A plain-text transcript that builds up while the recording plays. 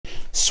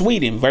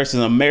Sweden versus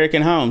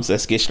American homes.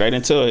 Let's get straight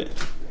into it.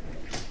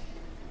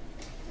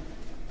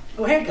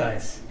 Oh, hey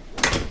guys,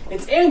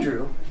 it's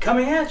Andrew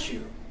coming at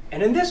you.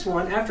 And in this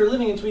one, after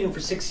living in Sweden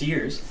for 6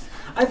 years,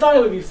 I thought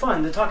it would be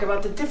fun to talk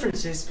about the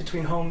differences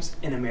between homes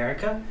in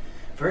America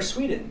versus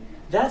Sweden.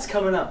 That's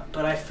coming up,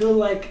 but I feel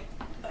like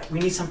we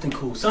need something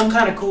cool, some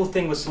kind of cool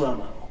thing with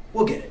slow-mo.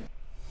 We'll get it.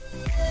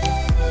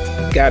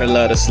 Gotta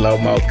love the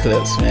slow-mo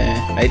clips,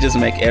 man. They just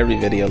make every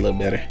video a little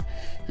better.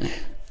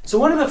 So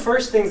one of the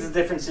first things, the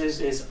differences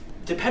is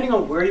depending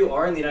on where you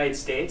are in the United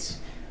States,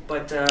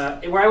 but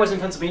where I was in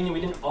Pennsylvania, we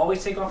didn't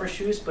always take off our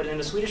shoes, but in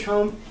a Swedish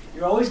home,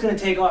 you're always going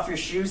to take off your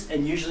shoes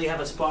and usually have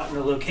a spot in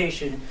the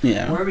location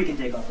where we can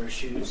take off our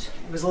shoes.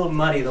 It was a little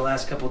muddy the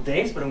last couple of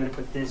days, but I'm going to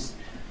put this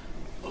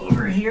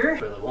over here.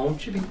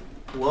 Won't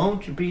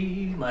you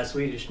be my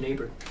Swedish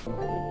neighbor? You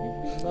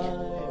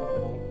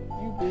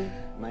be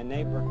my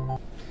neighbor.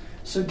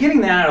 So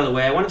getting that out of the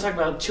way, I want to talk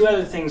about two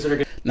other things that are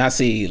good. Now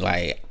see,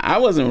 like, I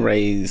wasn't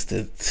raised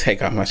to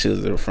take off my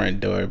shoes at the front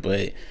door,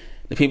 but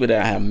the people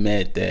that I have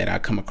met that I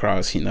come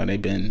across, you know,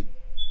 they've been,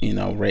 you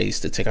know,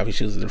 raised to take off your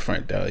shoes at the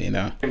front door, you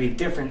know. Going to be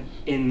different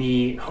in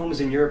the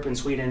homes in Europe and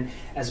Sweden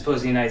as opposed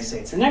to the United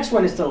States. The next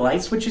one is the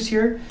light switches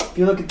here. If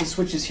you look at the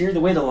switches here, the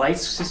way the light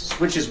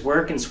switches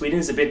work in Sweden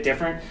is a bit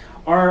different.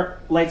 Our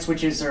light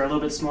switches are a little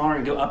bit smaller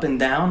and go up and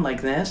down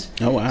like this.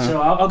 Oh, wow.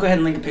 So I'll go ahead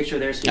and link a picture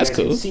there so you That's guys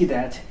cool. can see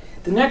that.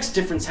 The next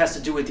difference has to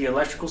do with the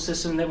electrical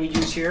system that we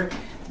use here.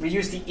 We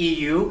use the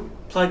EU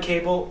plug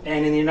cable,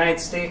 and in the United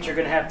States, you're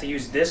going to have to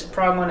use this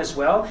prong one as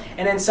well.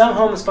 And in some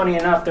homes, funny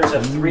enough, there's a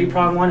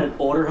 3-prong one in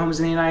older homes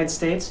in the United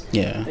States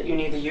that you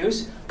need to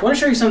use. I want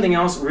to show you something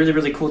else really,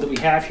 really cool that we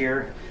have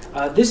here.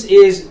 This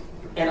is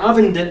an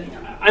oven that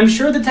I'm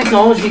sure the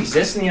technology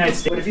exists in the United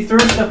States, but if you throw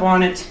stuff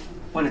on it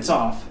when it's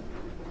off,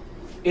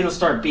 it'll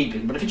start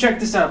beeping. But if you check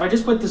this out, if I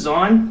just put this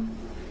on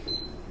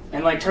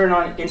and like turn it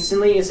on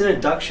instantly, it's an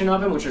induction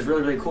oven, which is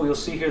really, really cool. You'll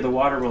see here the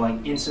water will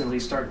like instantly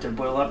start to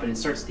boil up and it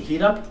starts to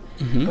heat up.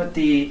 But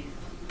the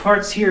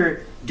parts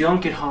here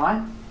don't get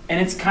hot,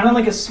 and it's kind of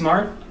like a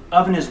smart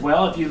oven as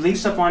well. If you leave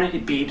stuff on it,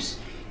 it beeps.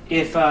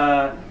 If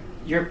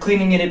you're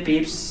cleaning it, it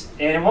beeps,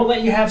 and it won't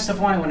let you have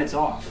stuff on it when it's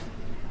off.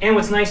 And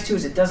what's nice too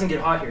is it doesn't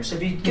get hot here. So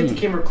if you get the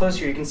camera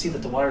closer, you can see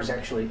that the water is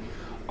actually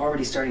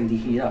already starting to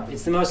heat up.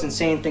 It's the most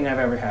insane thing I've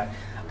ever had.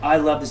 I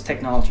love this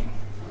technology.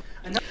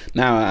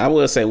 Now, I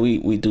will say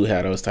we do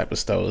have those type of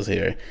stoves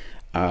here,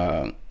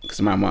 because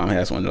my mom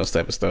has one of those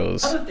type of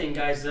stoves. Another thing,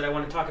 guys, that I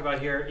want to talk about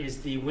here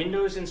is the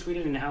windows in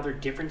Sweden and how they're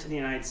different to the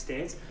United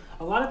States.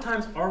 A lot of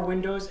times our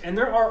windows, and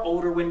there are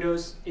older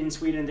windows in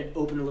Sweden that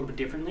open a little bit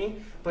differently,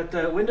 but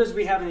the windows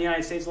we have in the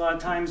United States a lot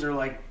of times are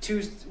like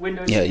 2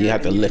 windows. Yeah, you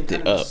have to lift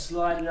it up.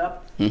 Slide it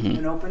up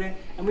and open it.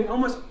 And we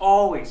almost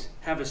always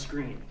have a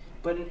screen.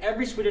 But in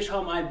every Swedish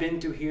home I've been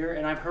to here,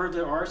 and I've heard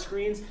there are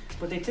screens,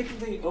 but they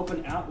typically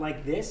open out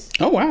like this.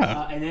 Oh,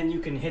 wow. And then you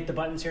can hit the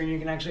buttons here and you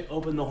can actually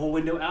open the whole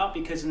window out,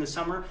 because in the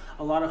summer,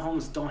 a lot of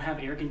homes don't have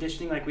air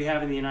conditioning like we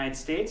have in the United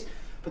States.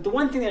 But the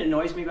one thing that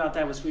annoys me about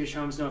that with Swedish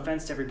homes, no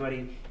offense to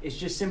everybody, is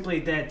just simply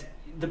that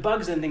the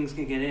bugs and things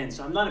can get in.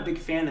 So I'm not a big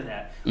fan of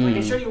that. I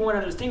can show you one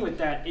other thing with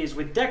that is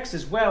with decks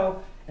as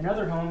well. In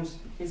other homes,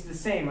 it's the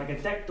same. Like a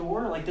deck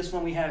door, like this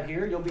one we have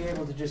here, you'll be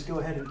able to just go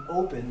ahead and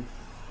open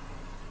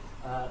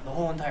the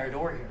whole entire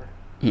door here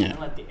and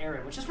let the air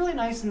in, which is really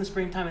nice in the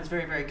springtime. It's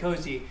very, very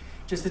cozy.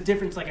 Just the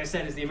difference, like I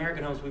said, is the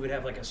American homes, we would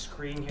have like a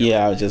screen here.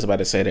 Yeah, I was just about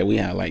to say that we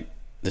have like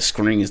the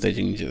screens that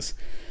you can just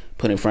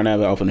put in front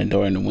of it, open the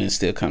door, and the wind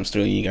still comes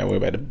through, and you got to worry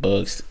about the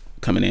bugs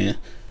coming in.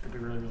 It'd be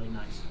really, really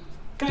nice.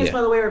 Guys,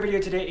 by the way, our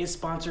video today is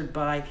sponsored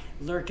by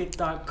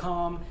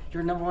Lurkit.com,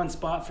 your #1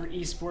 spot for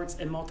esports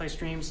and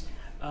multi-streams.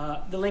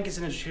 The link is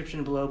in the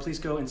description below. Please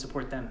go and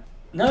support them.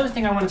 Another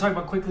thing I want to talk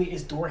about quickly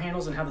is door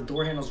handles and how the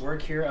door handles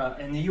work here.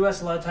 In the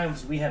US, a lot of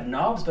times we have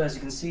knobs, but as you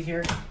can see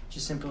here,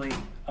 just simply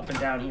up and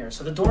down here.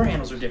 So the door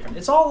handles are different.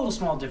 It's all little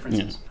small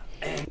differences.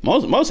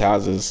 Most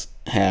houses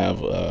have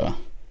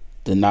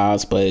the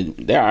knobs,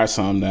 but there are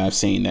some that I've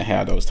seen that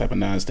have those type of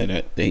knobs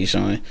that he's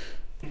showing.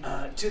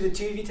 To the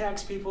TV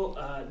tax people,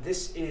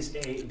 this is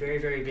a very,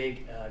 very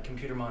big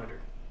computer monitor.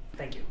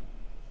 Thank you.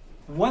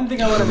 One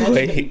thing I want to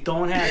mention that we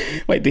don't have.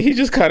 Wait, did he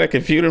just call a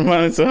computer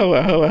monitor? Hold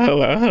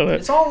on.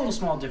 It's all little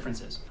small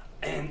differences.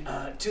 And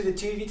to the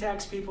TV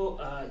tax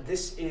people,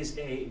 this is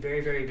a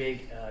very, very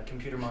big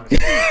computer monitor.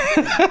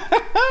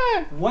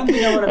 One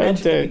thing I want to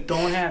mention that we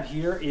don't have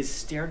here is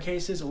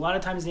staircases. A lot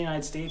of times in the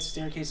United States,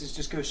 staircases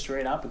just go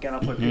straight up. Again, I'll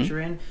put a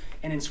picture in.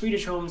 And in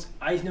Swedish homes,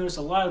 I noticed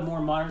a lot of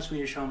more modern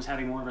Swedish homes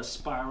having more of a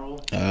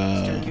spiral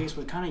staircase,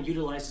 which kind of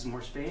utilizes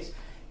more space.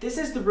 This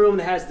is the room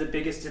that has the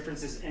biggest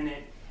differences in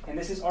it. And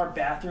this is our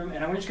bathroom,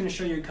 and I'm just going to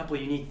show you a couple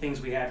of unique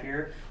things we have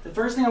here. The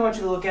first thing I want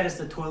you to look at is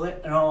the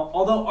toilet. And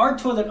although our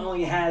toilet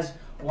only has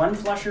one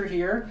flusher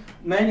here,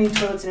 many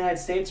toilets in the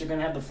United States are going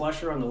to have the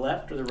flusher on the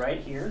left or the right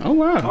here. Oh,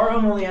 wow. Our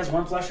home only has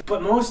one flusher,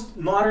 but most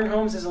modern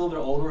homes, this is a little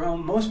bit older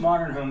home, most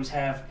modern homes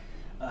have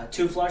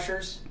 2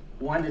 flushers.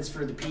 One that's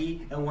for the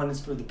pee and one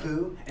that's for the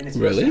poo, and it's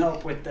supposed to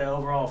help with the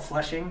overall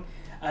flushing.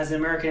 as an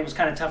American, it was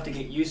kind of tough to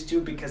get used to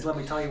because let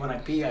me tell you, when I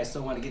pee, I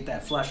still want to get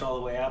that flush all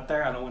the way out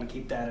there. I don't want to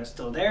keep that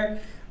still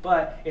there,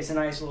 but it's a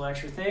nice little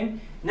extra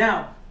thing.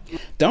 Now,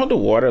 don't the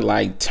water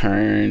like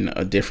turn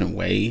a different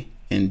way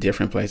in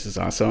different places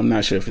also? I'm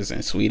not sure if it's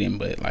in Sweden,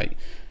 but like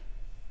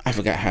I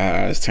forgot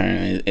how it's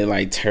turning. It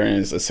like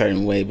turns a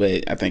certain way,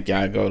 but I think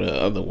y'all go the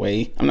other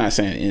way. I'm not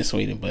saying in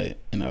Sweden, but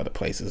in other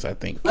places, I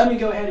think. Let me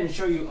go ahead and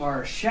show you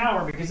our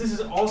shower because this is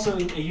also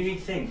a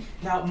unique thing.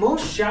 Now,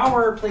 most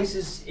shower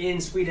places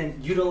in Sweden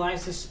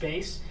utilize this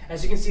space.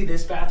 As you can see,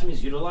 this bathroom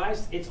is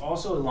utilized. It's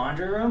also a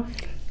laundry room.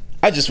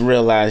 I just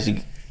realized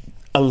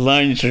a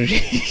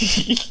laundry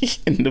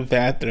in the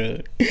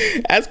bathroom.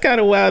 That's kind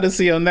of wild to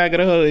see. I'm not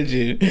gonna hold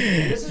you.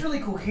 And this is really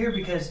cool here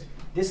because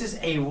this is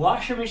a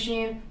washer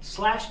machine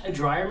 / a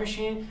dryer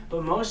machine,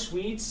 but most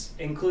Swedes,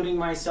 including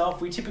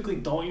myself, we typically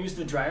don't use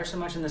the dryer so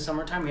much in the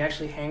summertime. We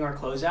actually hang our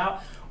clothes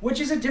out, which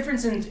is a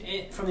difference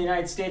from the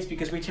United States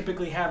because we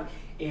typically have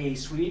a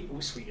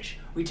Swedish.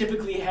 We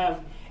typically have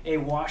a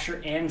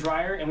washer and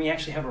dryer, and we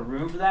actually have a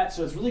room for that.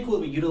 So it's really cool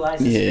that we utilize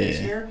this space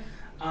here.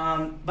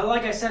 But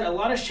like I said, a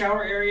lot of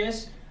shower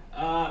areas,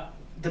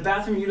 the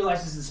bathroom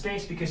utilizes the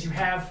space because you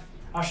have,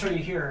 I'll show you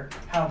here,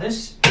 how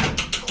this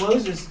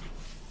closes.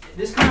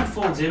 This kind of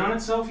folds in on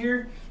itself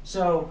here,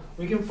 so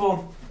we can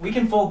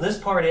fold this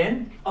part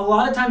in. A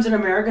lot of times in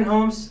American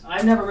homes,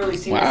 I've never really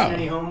seen this in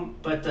any home,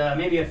 but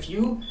maybe a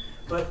few.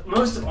 But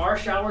most of our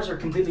showers are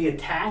completely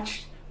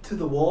attached to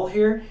the wall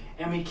here,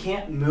 and we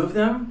can't move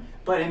them.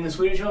 But in the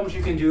Swedish homes,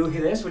 you can do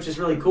this, which is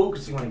really cool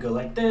because you want to go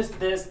like this.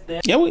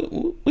 Yeah,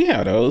 we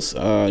have those.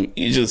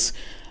 You just,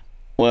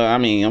 well, I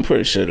mean, I'm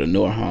pretty sure the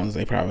newer homes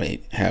they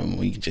probably have them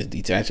where you can just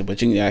detach it,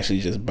 but you can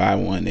actually just buy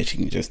one that you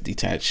can just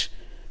detach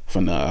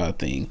from the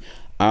thing.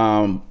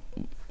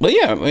 But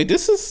yeah, like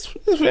this is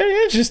very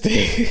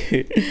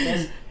interesting.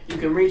 You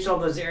can reach all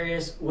those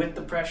areas with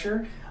the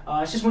pressure.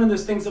 It's just one of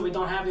those things that we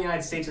don't have in the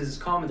United States as is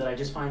common that I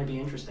just find to be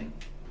interesting.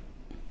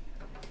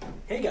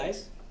 Hey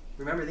guys,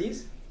 remember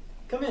these?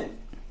 Come in.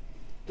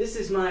 This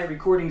is my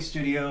recording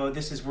studio.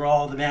 This is where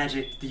all the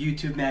magic, the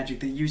YouTube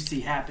magic that you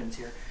see happens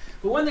here.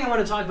 But one thing I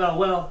want to talk about,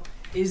 well,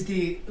 is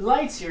the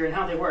lights here and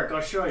how they work.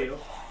 I'll show you.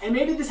 And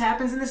maybe this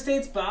happens in the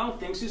States, but I don't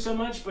think so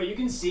much. But you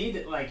can see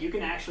that like you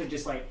can actually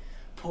just like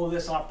pull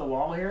this off the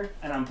wall here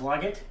and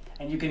unplug it.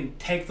 And you can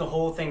take the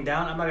whole thing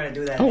down. I'm not going to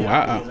do that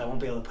now because I won't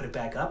be able to put it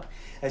back up.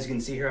 As you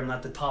can see here, I'm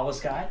not the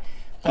tallest guy.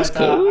 But, that's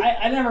cool.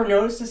 I never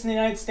noticed this in the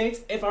United States.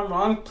 If I'm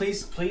wrong,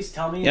 please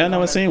tell me. Yeah, I've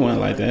never seen one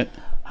like that.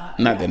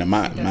 Not that in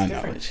my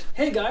knowledge.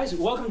 Hey guys,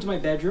 welcome to my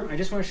bedroom. I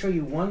just want to show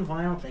you one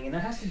final thing, and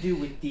that has to do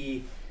with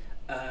the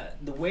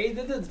way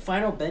that the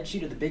final bed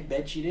sheet or the big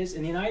bed sheet is.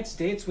 In the United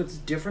States, what's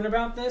different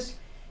about this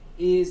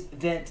is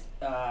that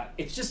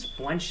it's just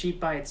one sheet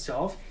by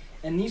itself.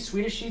 And these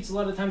Swedish sheets, a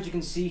lot of times you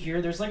can see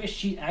here, there's like a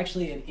sheet,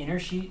 actually an inner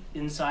sheet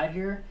inside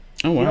here.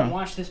 Oh, wow. You don't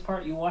wash this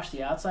part, you wash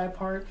the outside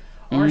part.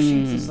 Our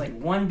sheets is like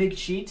one big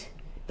sheet,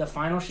 the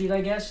final sheet, I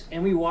guess,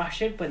 and we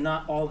wash it, but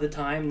not all the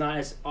time, not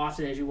as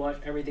often as you wash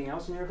everything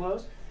else in your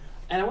clothes.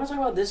 And I want to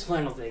talk about this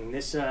final thing,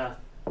 this the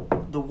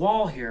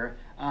wall here.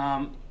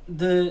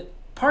 The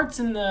parts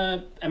in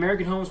the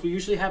American homes, we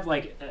usually have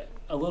like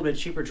a little bit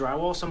cheaper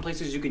drywall. Some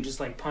places you can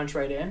just like punch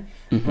right in,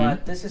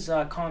 but this is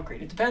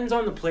concrete. It depends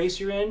on the place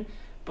you're in,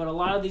 but a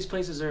lot of these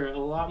places are a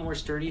lot more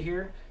sturdy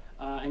here,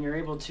 and you're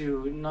able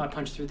to not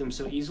punch through them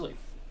so easily.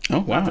 Oh,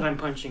 wow. Not that I'm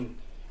punching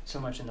so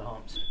much into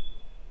homes.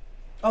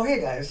 Oh, hey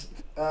guys.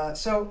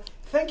 So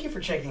thank you for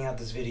checking out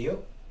this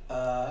video.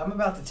 I'm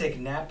about to take a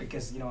nap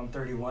because, you know, I'm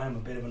 31. I'm a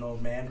bit of an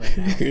old man right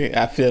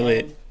now. I feel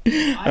it.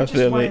 I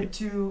just wanted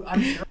to,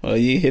 I'm sure well,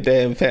 you hit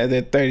that past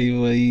that 30,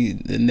 well,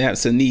 the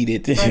naps are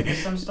needed.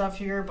 some stuff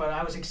here, but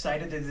I was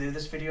excited to do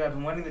this video. I've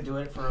been wanting to do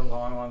it for a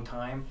long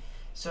time.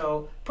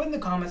 So put in the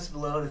comments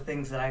below the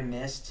things that I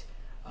missed.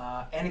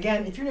 And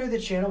again, if you're new to the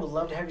channel, would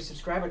love to have you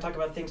subscribe. I talk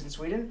about things in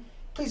Sweden.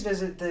 Please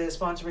visit the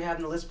sponsor we have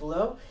in the list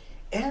below.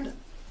 And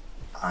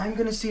I'm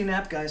going to see a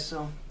nap, guys,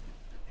 so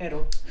head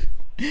on.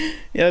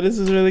 Yeah, this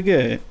is really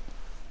good.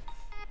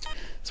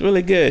 It's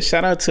really good.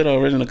 Shout out to the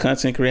original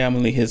content creator. I'm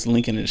gonna leave his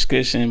link in the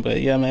description.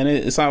 But yeah, man,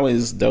 it's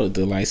always dope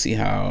to like see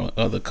how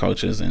other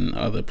cultures and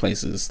other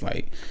places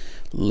like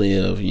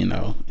live, you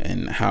know,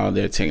 and how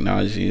their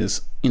technology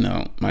is, you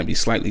know, might be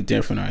slightly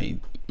different, or you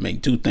may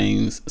do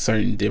things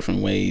certain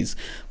different ways.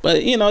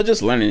 But you know,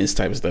 just learning this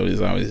type of stuff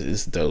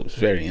is dope. It's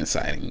very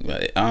exciting.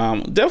 But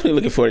definitely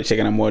looking forward to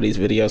checking out more of these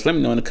videos. Let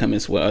me know in the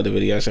comments what other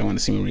videos y'all want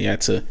to see me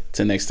react to.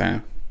 Till next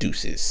time,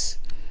 deuces.